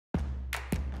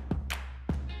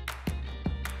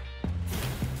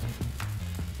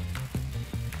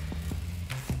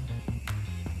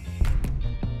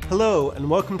Hello and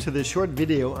welcome to this short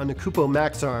video on the KUPO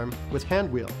Max arm with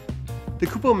hand wheel. The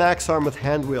KUPO Max arm with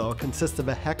hand wheel consists of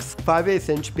a hex 5/8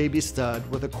 inch baby stud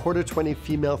with a 1/4-20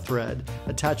 female thread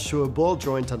attached to a ball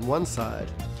joint on one side,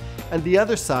 and the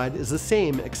other side is the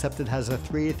same except it has a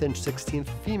 3/8 inch 16th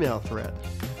female thread.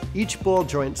 Each ball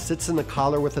joint sits in the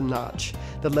collar with a notch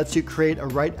that lets you create a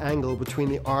right angle between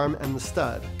the arm and the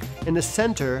stud. In the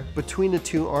center, between the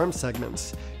two arm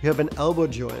segments, you have an elbow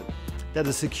joint that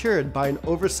is secured by an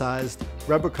oversized,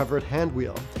 rubber-covered hand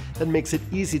wheel that makes it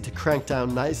easy to crank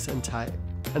down nice and tight.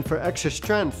 And for extra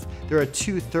strength, there are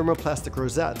two thermoplastic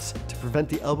rosettes to prevent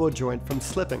the elbow joint from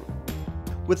slipping.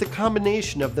 With the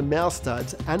combination of the male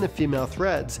studs and the female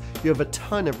threads, you have a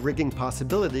ton of rigging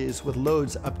possibilities with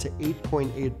loads up to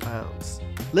 8.8 pounds.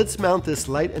 Let's mount this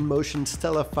Light and Motion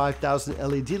Stella 5000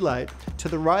 LED light to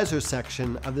the riser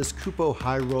section of this KUPO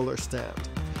high roller stand.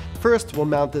 First, we'll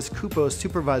mount this KUPO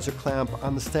supervisor clamp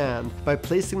on the stand by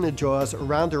placing the jaws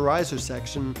around the riser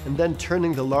section and then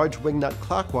turning the large wing nut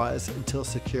clockwise until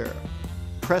secure.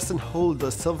 Press and hold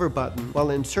the silver button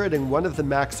while inserting one of the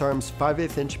Max Arm's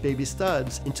 5/8 inch baby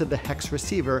studs into the hex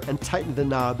receiver and tighten the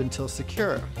knob until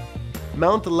secure.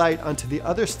 Mount the light onto the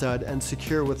other stud and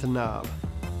secure with the knob.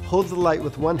 Hold the light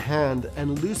with one hand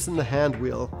and loosen the hand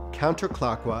wheel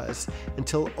counterclockwise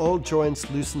until all joints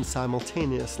loosen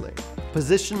simultaneously.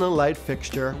 Position the light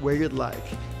fixture where you'd like,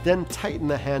 then tighten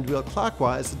the hand wheel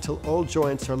clockwise until all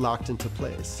joints are locked into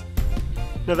place.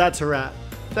 Now that's a wrap.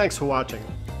 Thanks for watching.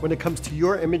 When it comes to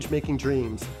your image making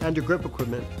dreams and your grip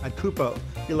equipment, at KUPO,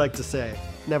 we like to say,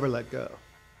 never let go.